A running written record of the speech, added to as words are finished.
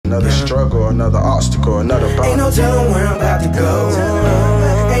Another struggle, another obstacle, another bound. Ain't no telling where I'm about to go.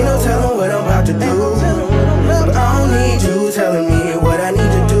 Ain't no telling what I'm about to do. But I don't need you telling me what I need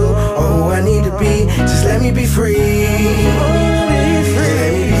to do or who I need to be. Just let me be free. Let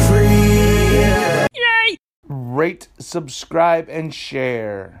me be free. Yay! Rate, subscribe, and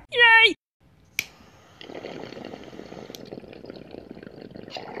share. Yay!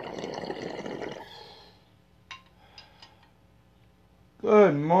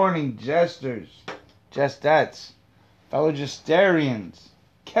 Good morning, jesters, jestettes, fellow jestarians.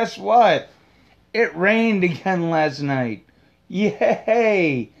 Guess what? It rained again last night.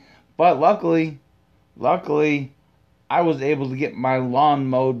 Yay! But luckily, I was able to get my lawn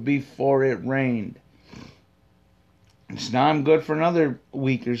mowed before it rained. So now I'm good for another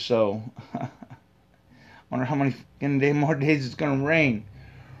week or so. Wonder how many more days it's gonna rain.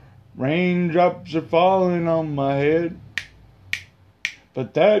 Raindrops are falling on my head.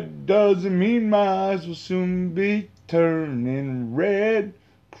 But that doesn't mean my eyes will soon be turning red.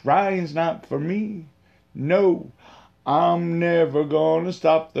 Crying's not for me. No, I'm never gonna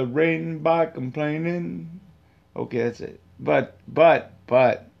stop the rain by complaining. Okay, that's it. But,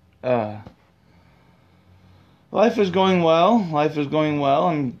 life is going well. Life is going well.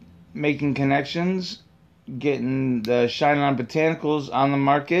 I'm making connections, getting the Shine On Botanicals on the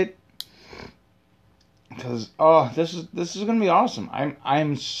market. Because this is gonna be awesome.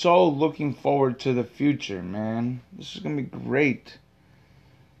 I'm so looking forward to the future, man. This is gonna be great.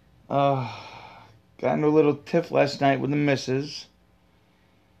 Got into a little tiff last night with the missus.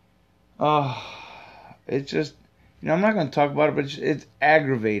 It's just, I'm not gonna talk about it, but it's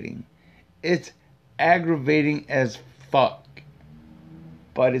aggravating. It's aggravating as fuck.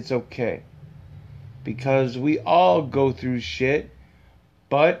 But it's okay, because we all go through shit.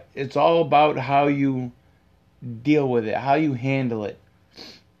 But it's all about how you deal with it, how you handle it,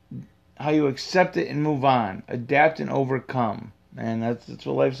 how you accept it and move on, adapt and overcome. Man, that's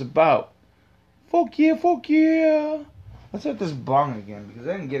what life's about. Fuck yeah, fuck yeah. Let's hit this bong again, because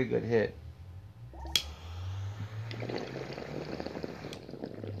I didn't get a good hit.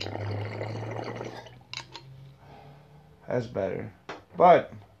 That's better.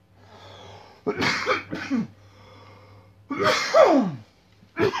 But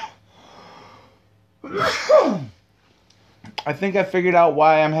I think I figured out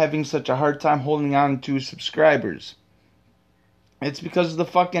why I'm having such a hard time holding on to subscribers. It's because the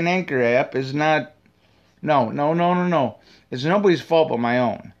fucking Anchor app is not... No. It's nobody's fault but my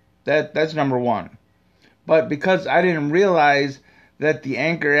own. That's number one. But because I didn't realize that the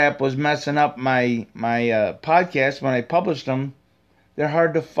Anchor app was messing up my podcast when I published them, they're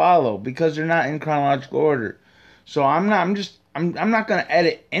hard to follow because they're not in chronological order. So I'm not going to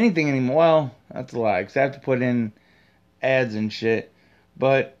edit anything anymore. Well, that's a lie, because I have to put in ads and shit.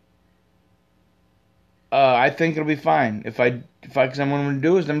 But I think it'll be fine. Because what I'm going to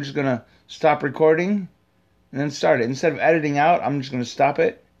do is I'm just going to stop recording and then start it. Instead of editing out, I'm just going to stop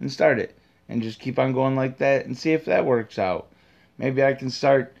it and start it. And just keep on going like that and see if that works out. Maybe I can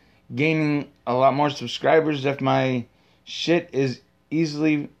start gaining a lot more subscribers if my shit is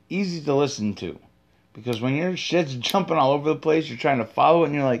easy to listen to. Because when your shit's jumping all over the place, you're trying to follow it,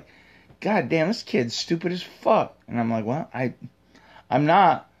 and you're like, God damn, this kid's stupid as fuck. And I'm like, well, I'm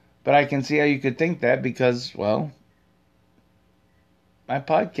not, but I can see how you could think that because, well, my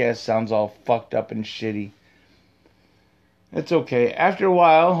podcast sounds all fucked up and shitty. It's okay. After a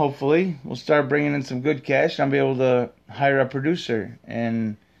while, hopefully, we'll start bringing in some good cash, and I'll be able to hire a producer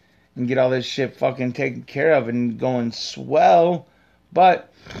and get all this shit fucking taken care of and going swell.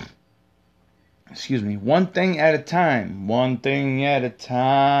 But... excuse me, one thing at a time. One thing at a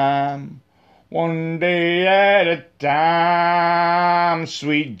time. One day at a time,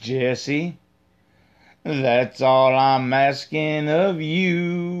 sweet Jessie. That's all I'm asking of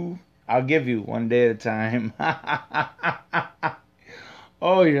you. I'll give you one day at a time.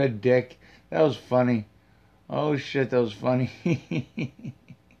 Oh, you're a dick. That was funny. Oh, shit, that was funny.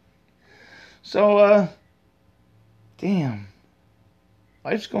 So, damn.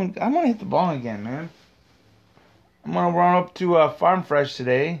 Life's going... I'm going to hit the ball again, man. I'm going to run up to Farm Fresh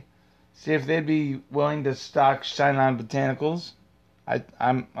today. See if they'd be willing to stock Shine On Botanicals.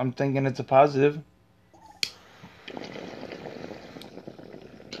 I'm thinking it's a positive.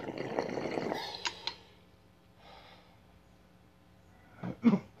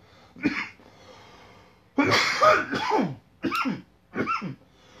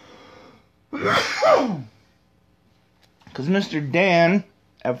 Because Mr. Dan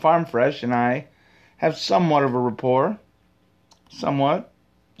at Farm Fresh and I have somewhat of a rapport. Somewhat.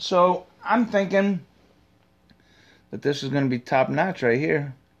 So I'm thinking that this is going to be top notch right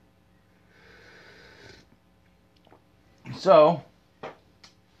here. So,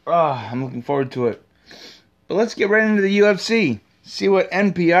 I'm looking forward to it. But let's get right into the UFC. See what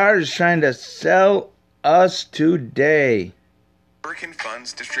NPR is trying to sell us today. American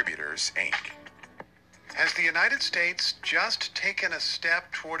Funds Distributors, Inc. Has the United States just taken a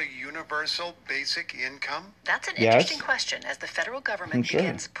step toward a universal basic income? That's an Yes. interesting question as the federal government Sure.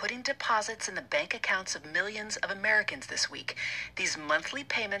 begins putting deposits in the bank accounts of millions of Americans this week. These monthly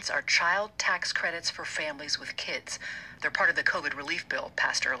payments are child tax credits for families with kids. They're part of the COVID relief bill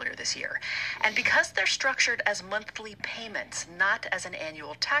passed earlier this year. And because they're structured as monthly payments, not as an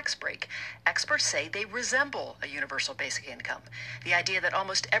annual tax break, experts say they resemble a universal basic income. The idea that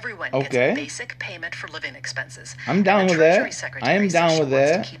almost everyone gets Okay. a basic payment for living expenses. I'm down And the with that. Treasury Secretary I am says down she with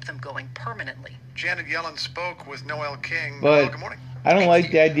wants that. to keep them going permanently. Janet Yellen spoke with Noel King. But Noel, good morning. I don't like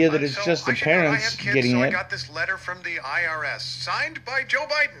the idea that it's So just the I should note, I parents have kids, getting so I it. got this letter from the IRS, signed by Joe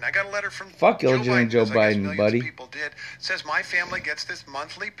Biden. I got a letter from Fuck illegitimate Joe as I guess Biden, millions buddy. of people did. It says my family gets this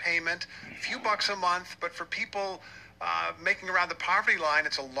monthly payment, a few bucks a month, but for people making around the poverty line,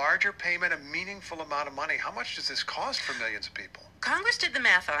 it's a larger payment, a meaningful amount of money. How much does this cost for millions of people? Congress did the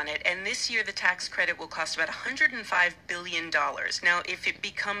math on it, and this year the tax credit will cost about $105 billion. Now, if it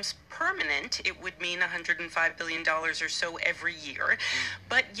becomes permanent, it would mean $105 billion or so every year.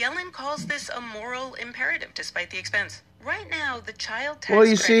 But Yellen calls this a moral imperative, despite the expense. Right now, the child tax Well,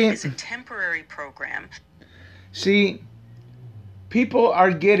 you credit see- is a temporary program. See, people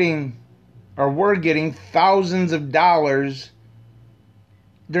are getting, or were getting, thousands of dollars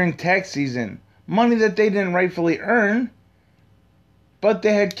during tax season. Money that they didn't rightfully earn, but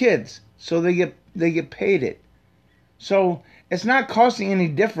they had kids, so they get paid it. So it's not costing any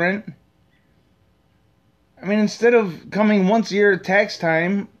different. I mean, instead of coming once a year at tax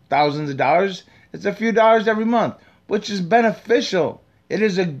time, thousands of dollars, it's a few dollars every month, which is beneficial. It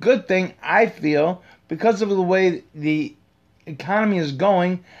is a good thing, I feel, because of the way the economy is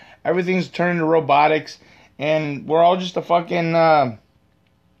going. Everything's turning to robotics, and we're all just a fucking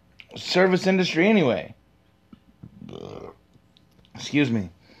service industry anyway. Excuse me.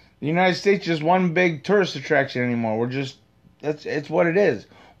 The United States is just one big tourist attraction anymore. We're just, it's what it is.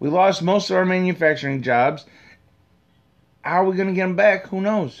 We lost most of our manufacturing jobs. How are we going to get them back? Who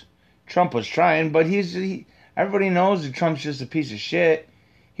knows? Trump was trying, but everybody knows that Trump's just a piece of shit.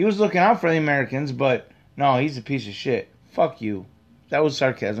 He was looking out for the Americans, but no, he's a piece of shit. Fuck you. That was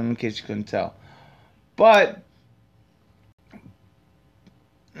sarcasm, in case you couldn't tell. But,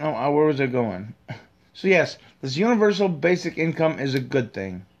 no, where was I going? So yes, this universal basic income is a good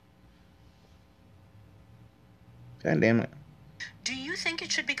thing. God damn it. Do you think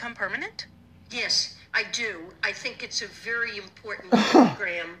it should become permanent? Yes, I do. I think it's a very important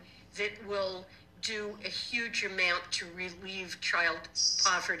program that will do a huge amount to relieve child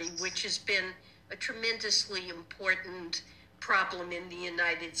poverty, which has been a tremendously important problem in the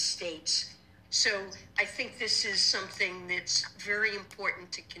United States. So I think this is something that's very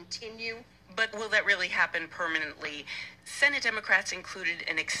important to continue. But will that really happen permanently? Senate Democrats included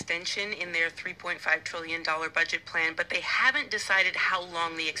an extension in their $3.5 trillion budget plan, but they haven't decided how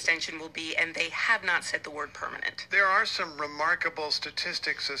long the extension will be, and they have not said the word permanent. There are some remarkable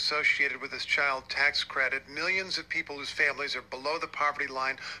statistics associated with this child tax credit. Millions of people whose families are below the poverty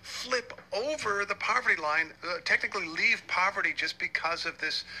line flip over the poverty line, technically leave poverty just because of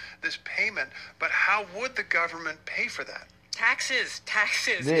this payment. But how would the government pay for that? Taxes.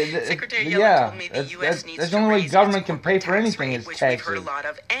 Secretary yeah, Yellen told me the that's- U.S. that's needs the to only way raise government its can corporate pay for tax anything rate, is which we've heard a taxes. lot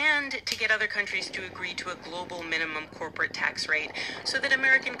of, and to get other countries to agree to a global minimum corporate tax rate so that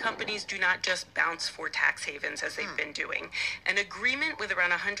American companies do not just bounce for tax havens as they've been doing. An agreement with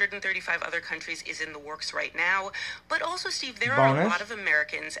around 135 other countries is in the works right now, but also, Steve, there are a Bonus. lot of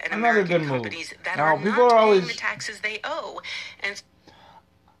Americans and Another American good move. companies that Now, are people not are paying always- the taxes they owe, and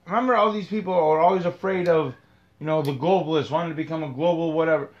Remember, all these people are always afraid of, the globalists wanting to become a global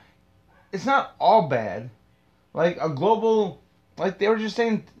whatever. It's not all bad. Like a global, like they were just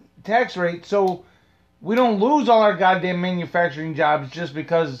saying, tax rate, so we don't lose all our goddamn manufacturing jobs just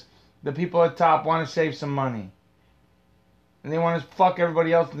because the people at top want to save some money. And they want to fuck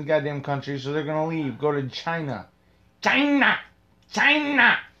everybody else in the goddamn country, so they're going to leave, go to China. China!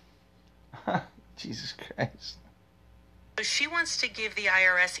 Jesus Christ. she wants to give the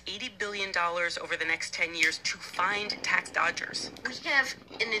IRS $80 billion over the next 10 years to find tax dodgers. We have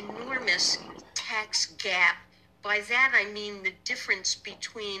an enormous tax gap. By that, I mean the difference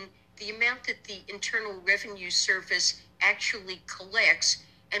between the amount that the Internal Revenue Service actually collects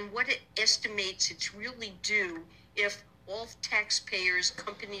and what it estimates it's really due if all taxpayers,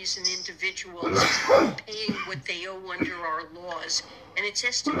 companies, and individuals are paying what they owe under our laws. And it's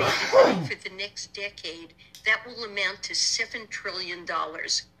estimated that over the next decade, that will amount to $7 trillion.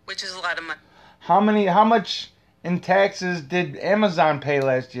 Which is a lot of money. How much in taxes did Amazon pay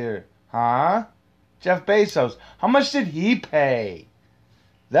last year? Huh? Jeff Bezos. How much did he pay?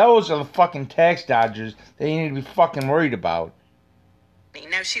 Those are the fucking tax dodgers that you need to be fucking worried about.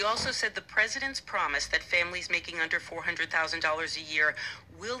 Now, she also said the president's promise that families making under $400,000 a year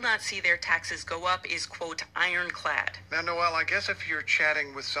will not see their taxes go up is, quote, ironclad. Now, Noel, I guess if you're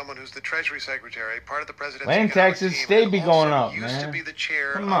chatting with someone who's the Treasury Secretary, part of the president's land economic taxes team, stay and be also going up, used man. to be the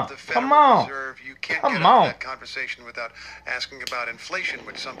chair Come on. of the Federal Come on. Reserve, you can't Come get out on. of that conversation without asking about inflation,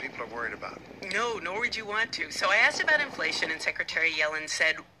 which some people are worried about. No, nor would you want to. So I asked about inflation, and Secretary Yellen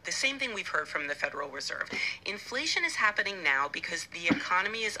said the same thing we've heard from the Federal Reserve. Inflation is happening now because the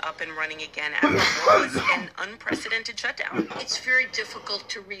economy is up and running again after what was an unprecedented shutdown. It's very difficult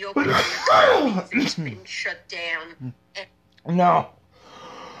to reopen the economy that's been shut down. And No.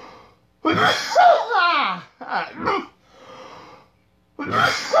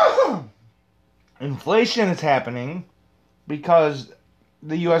 Inflation is happening because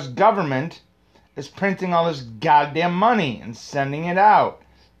the U.S. government is printing all this goddamn money and sending it out.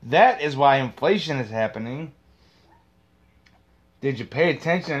 That is why inflation is happening. Did you pay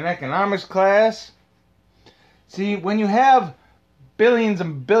attention in economics class? See, when you have billions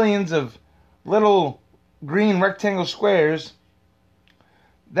and billions of little green rectangle squares,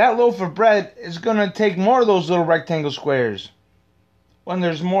 that loaf of bread is going to take more of those little rectangle squares. When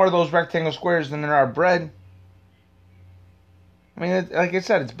there's more of those rectangle squares than there are bread. I mean, like I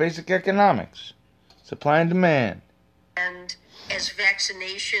said, it's basic economics. Supply and demand. And as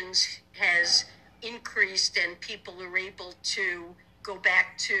vaccinations has increased and people are able to go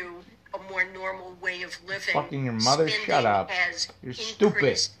back to a more normal way of living, Fucking your mother, spending shut up. has You're stupid.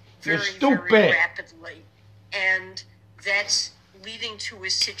 increased You're very, stupid. very rapidly. And that's leading to a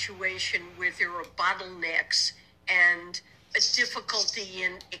situation where there are bottlenecks and a difficulty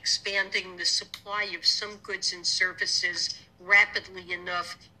in expanding the supply of some goods and services rapidly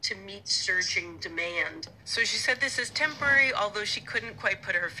enough to meet surging demand. So she said this is temporary, although she couldn't quite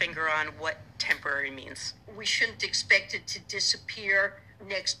put her finger on what temporary means. We shouldn't expect it to disappear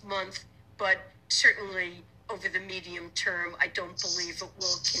next month, but certainly over the medium term, I don't believe it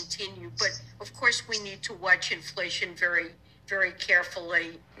will continue. But of course, we need to watch inflation very, very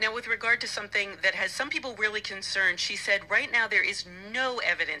carefully. Now, with regard to something that has some people really concerned, she said right now there is no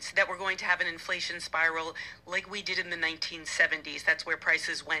evidence that we're going to have an inflation spiral like we did in the 1970s. That's where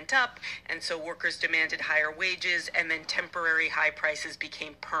prices went up, and so workers demanded higher wages, and then temporary high prices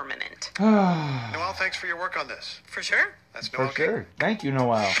became permanent. Noel, thanks for your work on this. For sure. That's For Noel. sure. Thank you,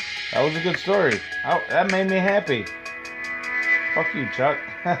 Noel. That was a good story. Oh, that made me happy. Fuck you, Chuck.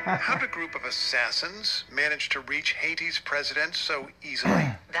 How did a group of assassins manage to reach Haiti's president so easily?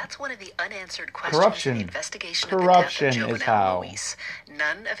 That's one of the unanswered questions Corruption. in the investigation Corruption of the death of is Jovenel how. Moise.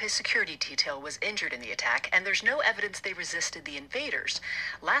 None of his security detail was injured in the attack, and there's no evidence they resisted the invaders.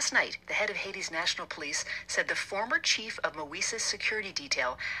 Last night, the head of Haiti's National Police said the former chief of Moise's security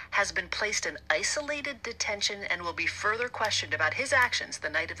detail has been placed in isolated detention and will be further questioned about his actions the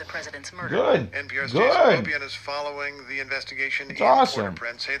night of the president's murder. Good. NPR's Jason Good. Lopian is following the investigation It's in awesome.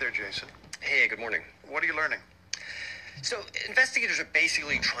 Port-au-Prince. Hey there, Jason. Hey, good morning. What are you learning? So, investigators are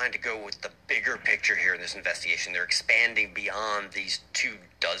basically trying to go with the bigger picture here in this investigation. They're expanding beyond these 24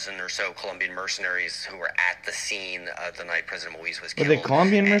 or so Colombian mercenaries who were at the scene the night President Moise was Were killed. they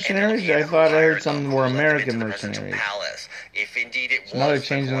Colombian And mercenaries? looking at I who thought I heard hired some them, were who led them American into the presidential mercenaries. palace. If indeed it was another the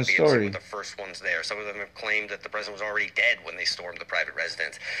change in the Colombians who story. were the first ones there. Some of them have claimed that the president was already dead when they stormed the private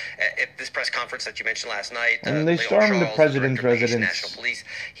residence. At this press conference that you mentioned last night, When they Leon stormed the Charles, president's director of Haitian residence. National Police,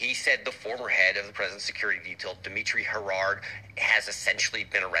 he said the former head of the president's security detail, Dimitri Herard, has essentially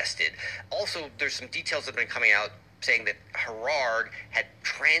been arrested. Also, there's some details that have been coming out saying that Herard had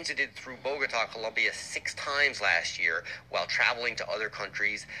transited through Bogota, Colombia 6 times last year while traveling to other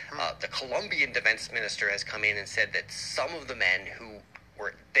countries. The Colombian defense minister has come in and said that some of the men who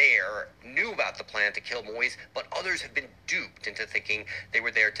were there knew about the plan to kill Moise, but others have been duped into thinking they were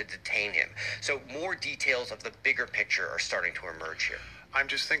there to detain him. So more details of the bigger picture are starting to emerge here. I'm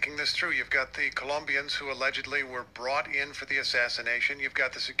just thinking this through. You've got the Colombians who allegedly were brought in for the assassination. You've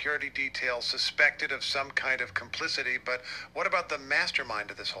got the security detail suspected of some kind of complicity. But what about the mastermind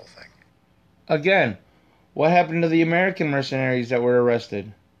of this whole thing? Again, what happened to the American mercenaries that were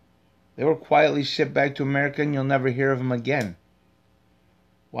arrested? They were quietly shipped back to America and you'll never hear of them again.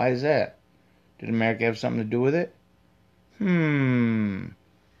 Why is that? Did America have something to do with it?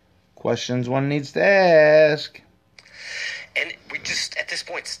 Questions one needs to ask. And we just, at this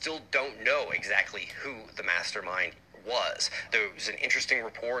point, still don't know exactly who the mastermind was. There was an interesting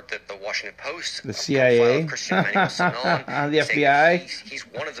report that the Washington Post, the CIA, Christian Emmanuel Sanon, the FBI. He's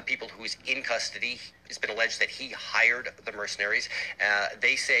one of the people who is in custody. It's been alleged that he hired the mercenaries.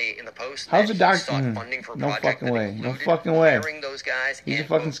 They say in the Post How's that the doctor? he sought funding for a No project fucking that way. No included fucking way. hiring those guys He's a and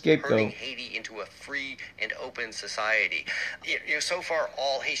fucking scapegoat. turning Haiti into a free and open society. So far,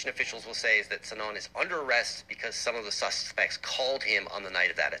 all Haitian officials will say is that Sanon is under arrest because some of the suspects called him on the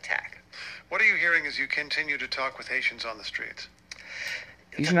night of that attack. What are you hearing as you continue to talk with Haitians on the streets?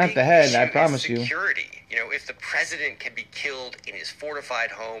 He's not the head, I issue promise is you. security. If the president can be killed in his fortified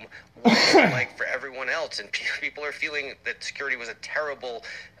home, what is it like for everyone else? And people are feeling that security was a terrible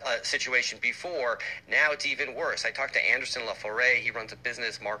situation before. Now it's even worse. I talked to Anderson Laforêt. He runs a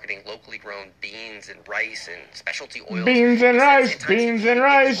business marketing locally grown beans and rice and specialty oils. Beans and He says rice, at times beans he and gets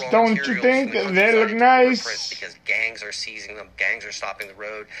rice. raw Don't you materials think from the they look countryside nice? because gangs are seizing them, gangs are stopping the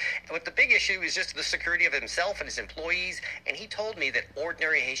road. But the big issue is just the security of himself and his employees. And he told me that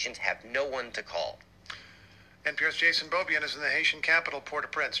ordinary Haitians have no one to call. NPR's Jason Beaubien is in the Haitian capital,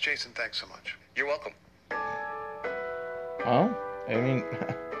 Port-au-Prince. Jason, thanks so much. You're welcome. Oh, I mean,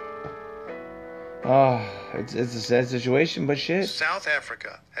 it's a sad situation, but shit. South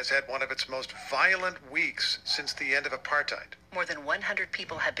Africa has had one of its most violent weeks since the end of apartheid. More than 100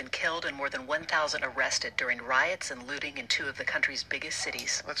 people have been killed and more than 1,000 arrested during riots and looting in two of the country's biggest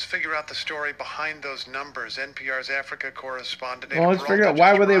cities. Let's figure out the story behind those numbers. NPR's Africa correspondent. Well, let's Ada figure out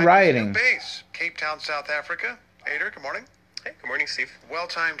Peralta why were they just arrived at his rioting? new base, Cape Town, South Africa. Ada, good morning. Hey, good morning, Steve.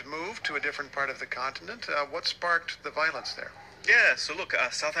 Well-timed move to a different part of the continent. What sparked the violence there? Yeah, so look,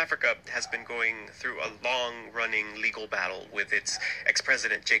 South Africa has been going through a long-running legal battle with its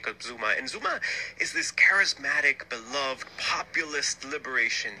ex-president, Jacob Zuma. And Zuma is this charismatic, beloved, populist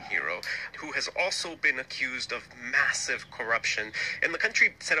liberation hero who has also been accused of massive corruption. And the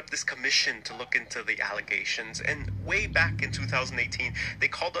country set up this commission to look into the allegations. And way back in 2018, they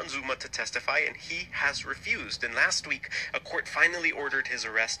called on Zuma to testify, and he has refused. And last week, a court finally ordered his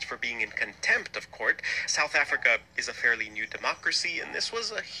arrest for being in contempt of court. South Africa is a fairly new democracy, and this was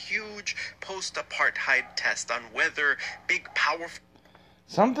a huge post-apartheid test on whether big, powerful...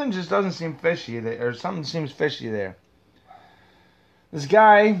 Something just doesn't seem fishy there, or something seems fishy there. This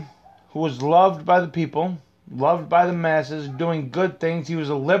guy who was loved by the people, loved by the masses, doing good things, he was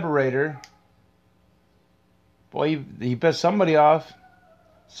a liberator. Boy, he pissed somebody off.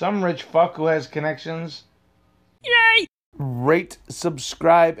 Some rich fuck who has connections. Yay! Rate,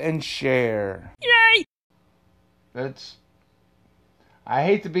 subscribe, and share. Yay! I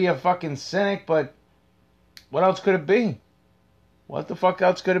hate to be a fucking cynic, but what else could it be? What the fuck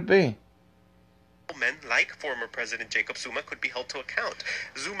else could it be? Men like former President Jacob Zuma could be held to account.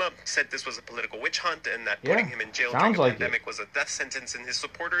 Zuma said this was a political witch hunt and that putting him in jail during the pandemic was a death sentence, and his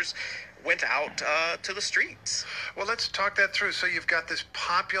supporters went out to the streets. Well, let's talk that through. So you've got this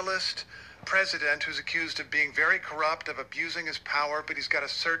populist president who's accused of being very corrupt, of abusing his power, but he's got a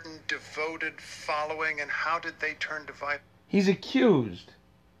certain devoted following. And how did they turn to violence? He's accused.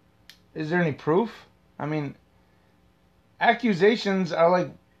 Is there any proof? I mean, accusations are like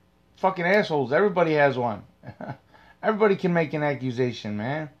fucking assholes. Everybody has one. Everybody can make an accusation,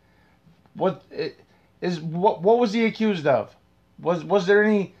 man. What was he accused of? Was there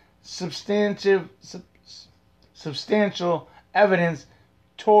any substantial evidence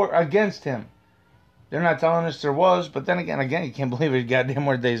against him? They're not telling us there was, but then again, you can't believe it. Goddamn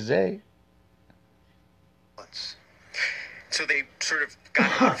what they say. So they sort of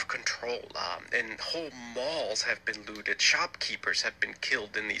got out of control, and whole malls have been looted. Shopkeepers have been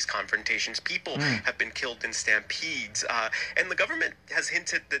killed in these confrontations. People have been killed in stampedes. And the government has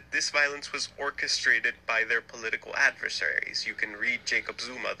hinted that this violence was orchestrated by their political adversaries. You can read Jacob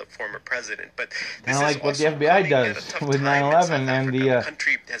Zuma, the former president. But this is like what the also FBI coming does at a tough with time in 9/11 South and Africa. the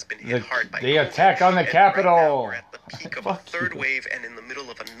country has been hit hard by the COVID. attack on the And Capitol. Right now we're at the peak of a Fuck third you. wave and in the middle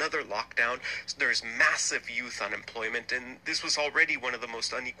of another lockdown. So there's massive youth unemployment, and this was already one of the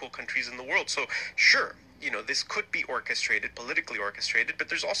most unequal countries in the world. So sure, this could be orchestrated, politically orchestrated, but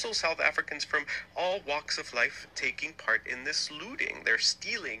there's also South Africans from all walks of life taking part in this looting. They're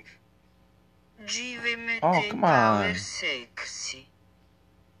stealing. Oh, come on.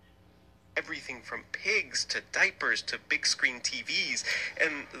 Everything from pigs to diapers to big screen TVs.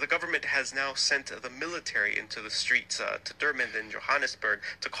 And the government has now sent the military into the streets to Durban and Johannesburg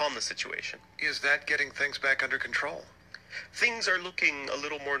to calm the situation. Is that getting things back under control? things are looking a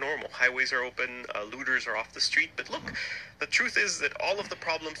little more normal. Highways are open, looters are off the street. But look, the truth is that all of the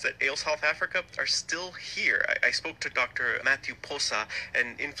problems that ail South Africa are still here. I spoke to Dr. Matthew Posa,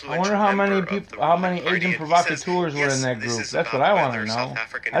 an influential I wonder how many member of people, the how Ruling many Party, agent and he says, provocateurs were yes, in that this group. is That's what about I want to whether know. South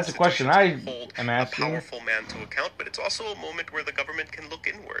African That's a question institutions I can hold am a asking. powerful man to account, but it's also a moment where the government can look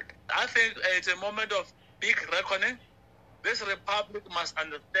inward. I think it's a moment of big reckoning. This republic must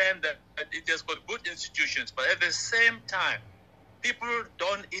understand that it has got good institutions, but at the same time, people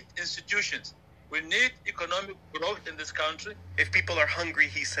don't eat institutions. We need economic growth in this country. If people are hungry,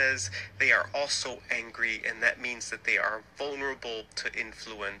 he says, they are also angry, and that means that they are vulnerable to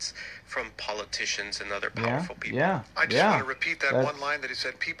influence from politicians and other powerful people. Yeah, I just yeah. want to repeat that That's- one line that he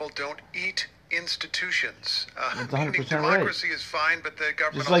said, people don't eat institutions. That's Meaning 100% democracy is fine, but the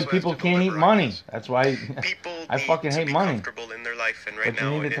government Just like also has people to can't eat deliver money. ideas. That's why People I need fucking to hate be money. comfortable in their life, and right But you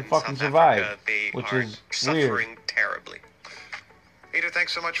now need it to in fucking South survive, Africa, they which are is suffering weird. terribly. Ada,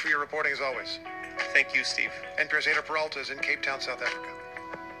 thanks so much for your reporting as always. Thank you, Steve. NPR's Ada Peralta is in Cape Town, South Africa.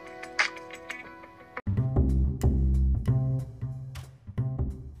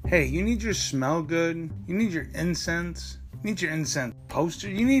 Hey, you need your smell good? You need your incense? You need your incense poster?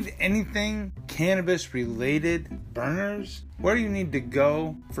 You need anything cannabis related? Burners? Where do you need to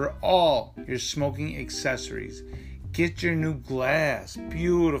go for all your smoking accessories? Get your new glass,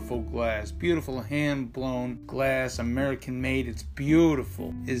 beautiful hand-blown glass, American made, it's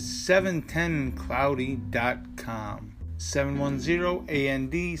beautiful, is 710andcloudy.com.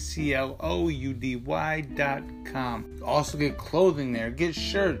 710andcloudy.com. Also get clothing there, get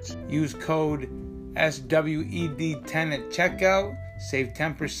shirts. Use code SWED10 at checkout. Save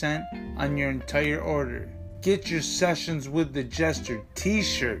 10% on your entire order. Get your Sessions with the Jester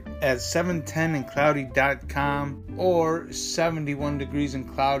t-shirt at 710andcloudy.com or 71 Degrees and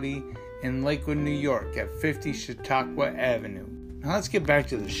Cloudy in Lakewood, New York at 50 Chautauqua Avenue. Now let's get back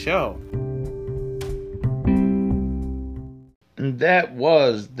to the show. And that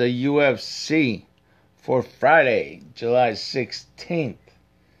was the UFC for Friday, July 16th.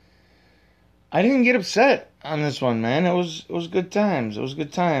 I didn't get upset on this one, man. It was good times. It was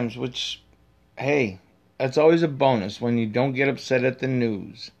good times, which, hey, that's always a bonus when you don't get upset at the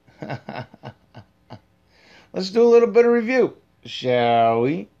news. Let's do a little bit of review, shall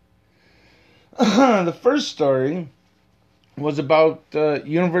we? The first story was about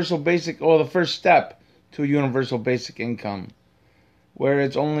universal basic, the first step to universal basic income, where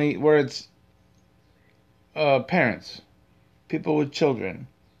it's parents, people with children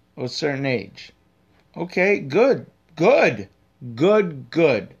of a certain age. Okay, good.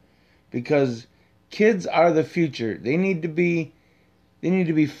 Because kids are the future. They need to be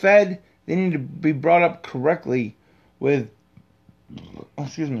fed. They need to be brought up correctly with,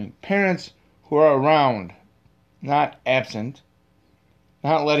 parents who are around, not absent.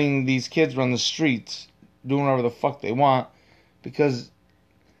 Not letting these kids run the streets, doing whatever the fuck they want, because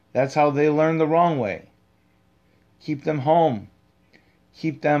that's how they learn the wrong way. Keep them home.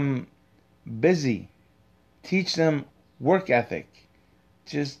 Keep them busy. Teach them work ethic.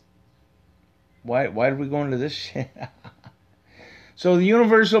 Just, why did we go into this shit? So the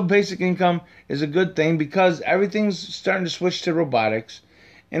universal basic income is a good thing because everything's starting to switch to robotics,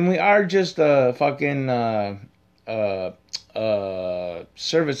 and we are just a fucking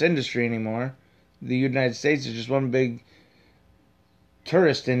service industry anymore. The United States is just one big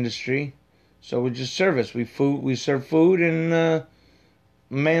tourist industry. So we just service. We serve food in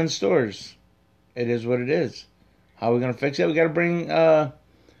manned stores. It is what it is. How are we gonna fix it? We gotta bring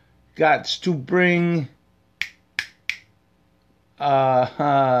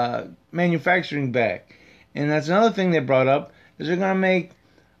manufacturing back. And that's another thing they brought up, is they're gonna make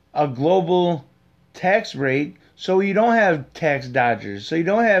a global tax rate so you don't have tax dodgers. So you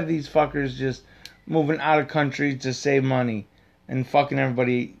don't have these fuckers just moving out of country to save money and fucking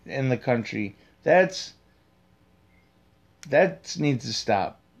everybody in the country. That needs to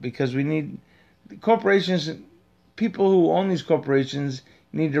stop, because we need corporations, people who own these corporations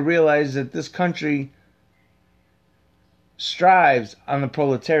need to realize that this country strives on the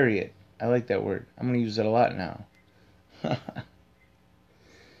proletariat. I like that word. I'm going to use it a lot now.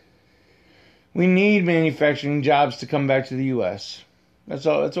 We need manufacturing jobs to come back to the U.S. That's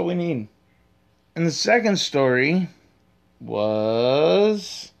all we need. And the second story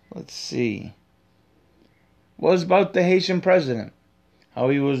was about the Haitian president. How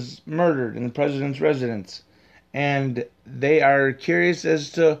he was murdered in the president's residence. And they are curious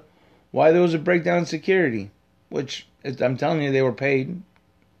as to why there was a breakdown in security. Which, I'm telling you, they were paid.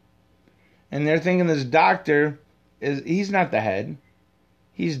 And they're thinking this doctor, he's not the head.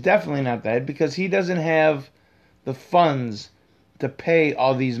 He's definitely not the head, because he doesn't have the funds to pay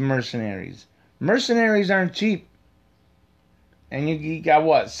all these mercenaries. Mercenaries aren't cheap. And you got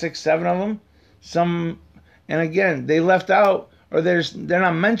what, 6, 7 of them? Some, and again, they left out, or they're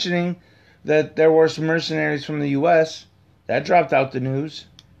not mentioning that there were some mercenaries from the U.S. That dropped out the news.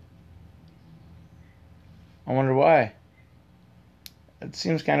 I wonder why. It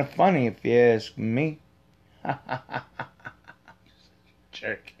seems kind of funny if you ask me.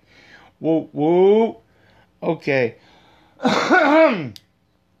 Jerk. Woo, woo. Okay. And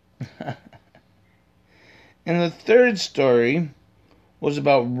the third story was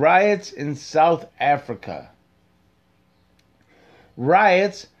about riots in South Africa.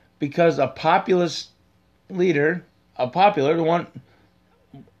 Riots because a populist leader, the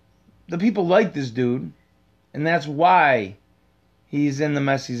people like this dude, and that's why he's in the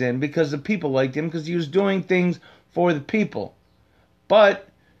mess he's in, because the people liked him, because he was doing things for the people. But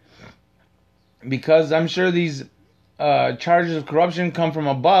because I'm sure these charges of corruption come from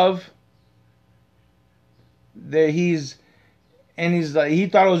above, he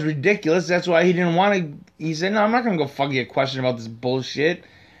thought it was ridiculous. That's why he didn't want to. He said, "No, I'm not going to go fucking get questioned about this bullshit."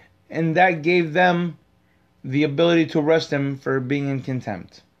 And that gave them the ability to arrest him for being in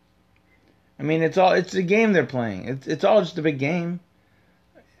contempt. I mean, it's a game they're playing. It's all just a big game.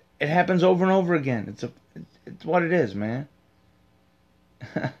 It happens over and over again. It's what it is, man.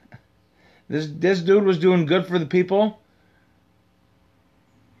 This dude was doing good for the people.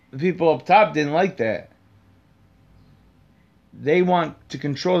 The people up top didn't like that. They want to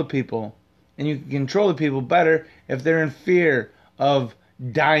control the people, and you can control the people better if they're in fear of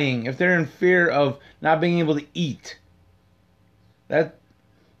dying, if they're in fear of not being able to eat.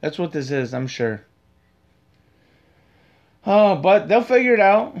 That's what this is, I'm sure. Oh, but they'll figure it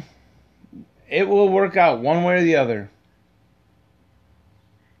out. It will work out one way or the other.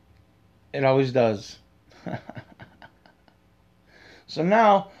 It always does. So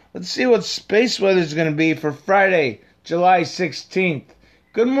now, let's see what space weather is going to be for Friday, July 16th.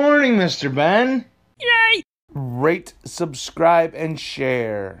 Good morning, Mr. Ben. Yay! Rate, subscribe, and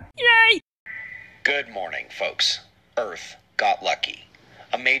share. Yay! Good morning, folks. Earth got lucky.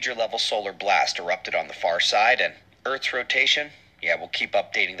 A major level solar blast erupted on the far side, and Earth's rotation, yeah, we'll keep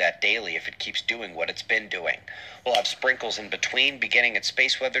updating that daily if it keeps doing what it's been doing. We'll have sprinkles in between, beginning at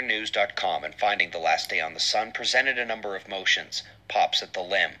spaceweathernews.com, and finding the last day on the sun presented a number of motions, pops at the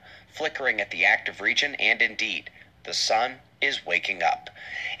limb, flickering at the active region, and indeed, the sun is waking up.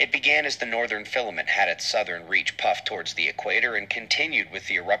 It began as the northern filament had its southern reach puffed towards the equator and continued with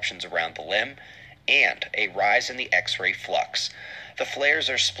the eruptions around the limb and a rise in the X-ray flux. The flares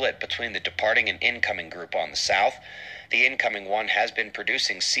are split between the departing and incoming group on the south. The incoming one has been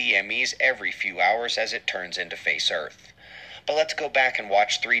producing CMEs every few hours as it turns into face Earth. But let's go back and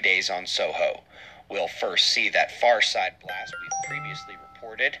watch 3 days on SOHO. We'll first see that far side blast we've previously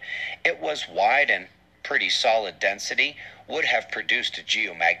reported. It was wide and pretty solid density, would have produced a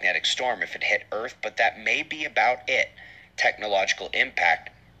geomagnetic storm if it hit Earth, but that may be about it. Technological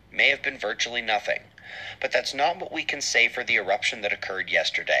impact may have been virtually nothing. But that's not what we can say for the eruption that occurred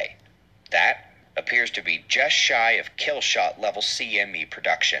yesterday. That appears to be just shy of killshot level CME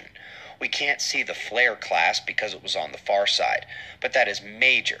production. We can't see the flare class because it was on the far side, but that is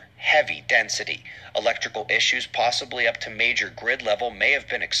major, heavy density. Electrical issues, possibly up to major grid level, may have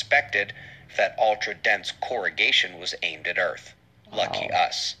been expected if that ultra-dense corrugation was aimed at Earth. Lucky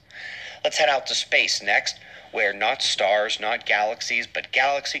us. Let's head out to space next, where not stars, not galaxies, but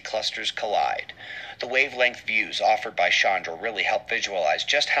galaxy clusters collide. The wavelength views offered by Chandra really help visualize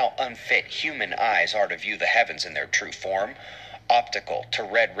just how unfit human eyes are to view the heavens in their true form. Optical to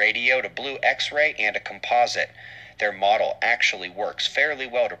red radio to blue X-ray and a composite. Their model actually works fairly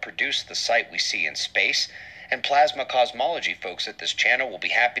well to produce the sight we see in space, and plasma cosmology folks at this channel will be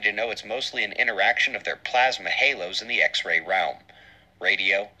happy to know it's mostly an interaction of their plasma halos in the X-ray realm.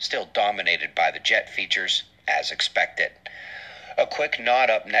 Radio still dominated by the jet features, as expected. A quick nod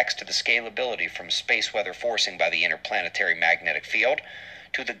up next to the scalability from space weather forcing by the interplanetary magnetic field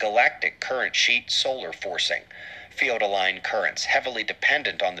to the galactic current sheet solar forcing. Field-aligned currents heavily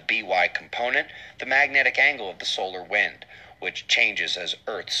dependent on the BY component, the magnetic angle of the solar wind, which changes as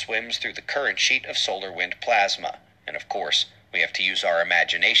Earth swims through the current sheet of solar wind plasma. And of course, we have to use our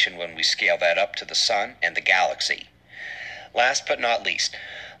imagination when we scale that up to the sun and the galaxy. Last but not least,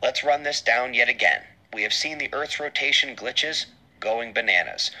 let's run this down yet again. We have seen the Earth's rotation glitches going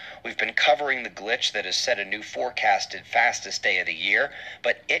bananas. We've been covering the glitch that has set a new forecasted fastest day of the year,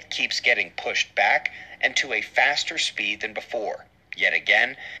 but it keeps getting pushed back and to a faster speed than before. Yet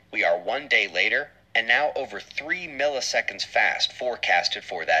again, we are 1 day later and now over 3 milliseconds fast forecasted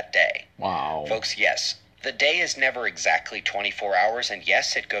for that day. Wow. Folks, yes, The day is never exactly 24 hours, and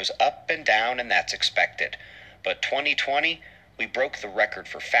yes, it goes up and down, and that's expected. But 2020, we broke the record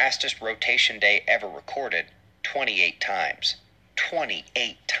for fastest rotation day ever recorded 28 times.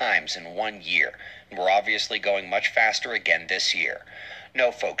 28 times in 1 year. And we're obviously going much faster again this year.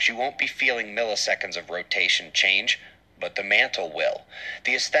 No, folks, you won't be feeling milliseconds of rotation change, but the mantle will.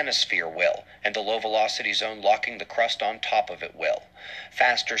 The asthenosphere will, and the low-velocity zone locking the crust on top of it will.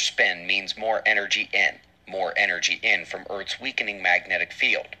 Faster spin means more energy in from Earth's weakening magnetic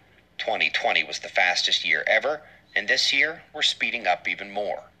field. 2020 was the fastest year ever, and this year we're speeding up even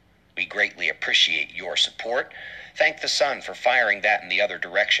more. We greatly appreciate your support. Thank the sun for firing that in the other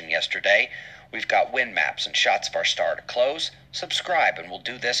direction yesterday. We've got wind maps and shots of our star to close. Subscribe and we'll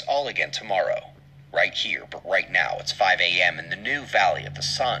do this all again tomorrow. Right here, but right now it's 5 a.m. in the new Valley of the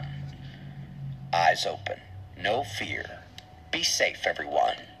Sun. Eyes open. No fear. Be safe,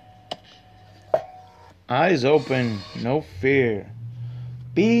 everyone. Eyes open. No fear.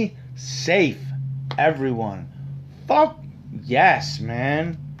 Be safe, everyone. Fuck yes,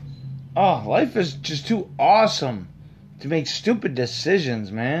 man. Oh, life is just too awesome to make stupid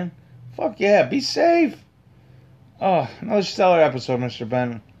decisions, man. Fuck yeah, be safe. Oh, another stellar episode, Mr.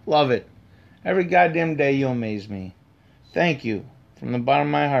 Ben. Love it. Every goddamn day you amaze me. Thank you. From the bottom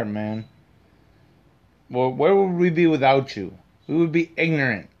of my heart, man. Well, where would we be without you? We would be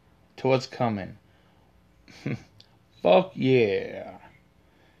ignorant to what's coming. Fuck yeah.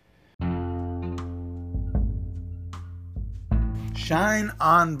 Shine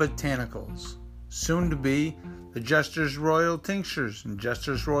On Botanicals. Soon to be the Jester's Royal Tinctures and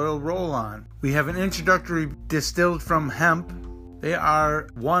Jester's Royal Roll-On. We have an introductory distilled from hemp. They are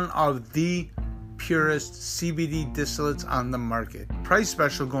one of the purest CBD distillates on the market. Price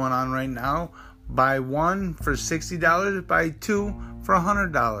special going on right now. Buy one for $60, buy two for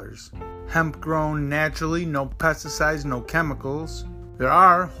 $100. Hemp grown naturally, no pesticides, no chemicals. There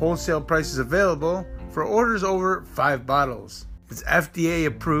are wholesale prices available for orders over 5 bottles. It's FDA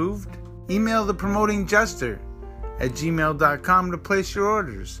approved. Email the promoting jester at gmail.com to place your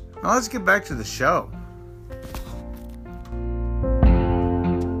orders. Now let's get back to the show.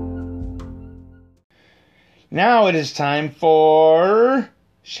 Now it is time for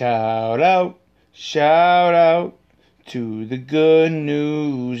shout out to the Good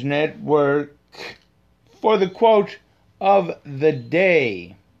News Network for the quote of the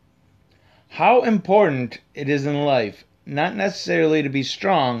day. How important it is in life, not necessarily to be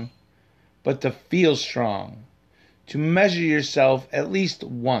strong, but to feel strong, to measure yourself at least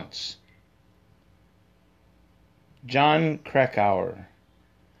once. John Krakauer.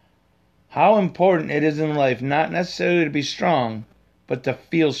 How important it is in life, not necessarily to be strong, but to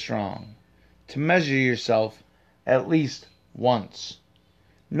feel strong, to measure yourself at least once.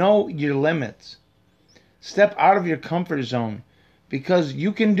 Know your limits. Step out of your comfort zone, because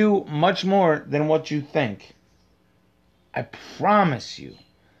you can do much more than what you think. I promise you,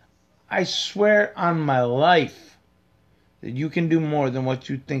 I swear on my life, that you can do more than what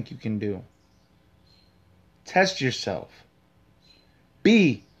you think you can do. Test yourself.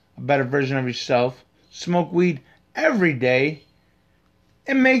 Be a better version of yourself. Smoke weed every day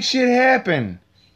and make shit happen.